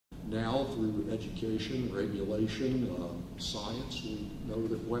now through education, regulation, science, we know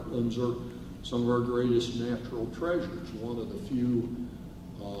that wetlands are some of our greatest natural treasures. One of the few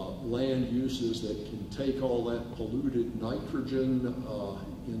land uses that can take all that polluted nitrogen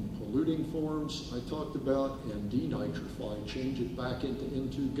in polluting forms I talked about and denitrify, change it back into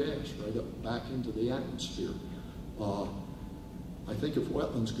N2 gas, right up back into the atmosphere. I think if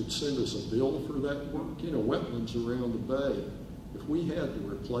wetlands could send us a bill for that work, you know, wetlands around the bay, if we had to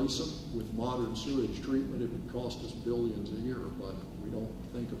replace them with modern sewage treatment, it would cost us billions a year, but we don't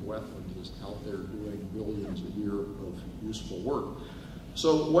think of wetlands as out there doing billions a year of useful work.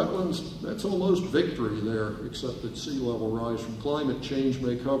 So wetlands, that's almost victory there, except that sea level rise from climate change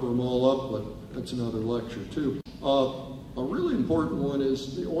may cover them all up, but that's another lecture too. A really important one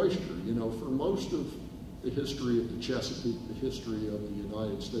is the oyster. You know, for most of the history of the Chesapeake, the history of the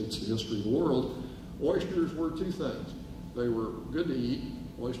United States, the history of the world, oysters were two things. They were good to eat,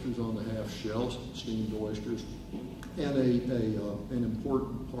 oysters on the half shells, steamed oysters, and an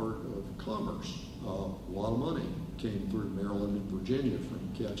important part of commerce. A lot of money came through Maryland and Virginia from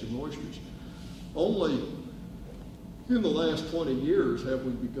catching oysters. Only in the last 20 years have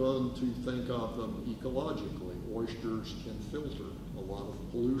we begun to think of them ecologically. Oysters can filter a lot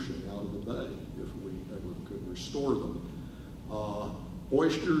of pollution out of the bay if we ever could restore them.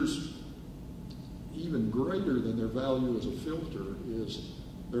 Oysters, even greater than their value as a filter, is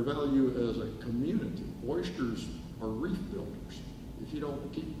their value as a community. Oysters are reef builders. If you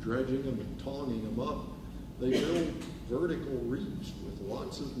don't keep dredging them and tonging them up, they build vertical reefs with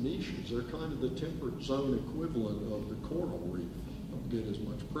lots of niches. They're kind of the temperate zone equivalent of the coral reef. Don't get as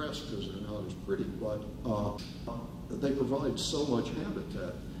much press because they're not as pretty, but they provide so much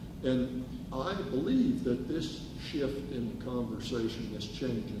habitat. And I believe that this shift in the conversation, this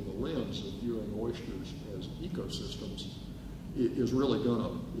change in the lens of viewing oysters as ecosystems, is really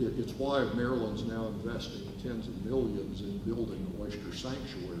it's why Maryland's now investing tens of millions in building oyster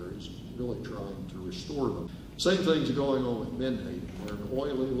sanctuaries, really trying to restore them. Same thing's going on with menhaden. They're an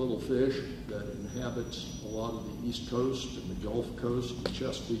oily little fish that inhabits a lot of the East Coast and the Gulf Coast, the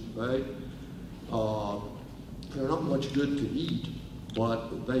Chesapeake Bay. They're not much good to eat,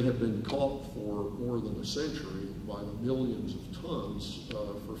 but they have been caught for more than a century by the millions of tons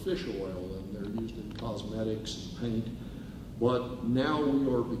for fish oil, and they're used in cosmetics and paint. But now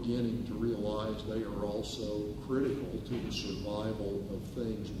we are beginning to realize they are also critical to the survival of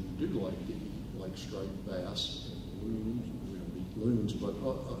things we do like to eat, like striped bass and loons. We don't eat loons, but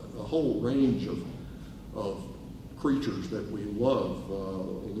a whole range of creatures that we love,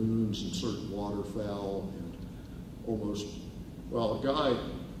 loons and certain waterfowl, and almost, well,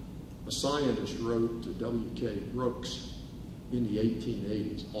 a scientist wrote to W.K. Brooks in the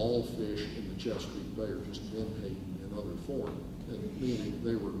 1880s, all fish in the Chesapeake Bay are just menhaden in other form, and meaning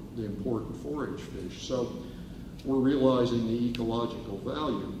they were the important forage fish. So we're realizing the ecological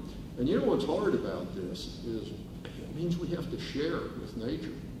value. And you know what's hard about this is it means we have to share with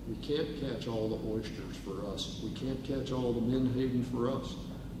nature. We can't catch all the oysters for us. We can't catch all the menhaden for us.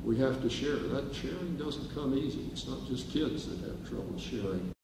 We have to share. That sharing doesn't come easy. It's not just kids that have trouble sharing.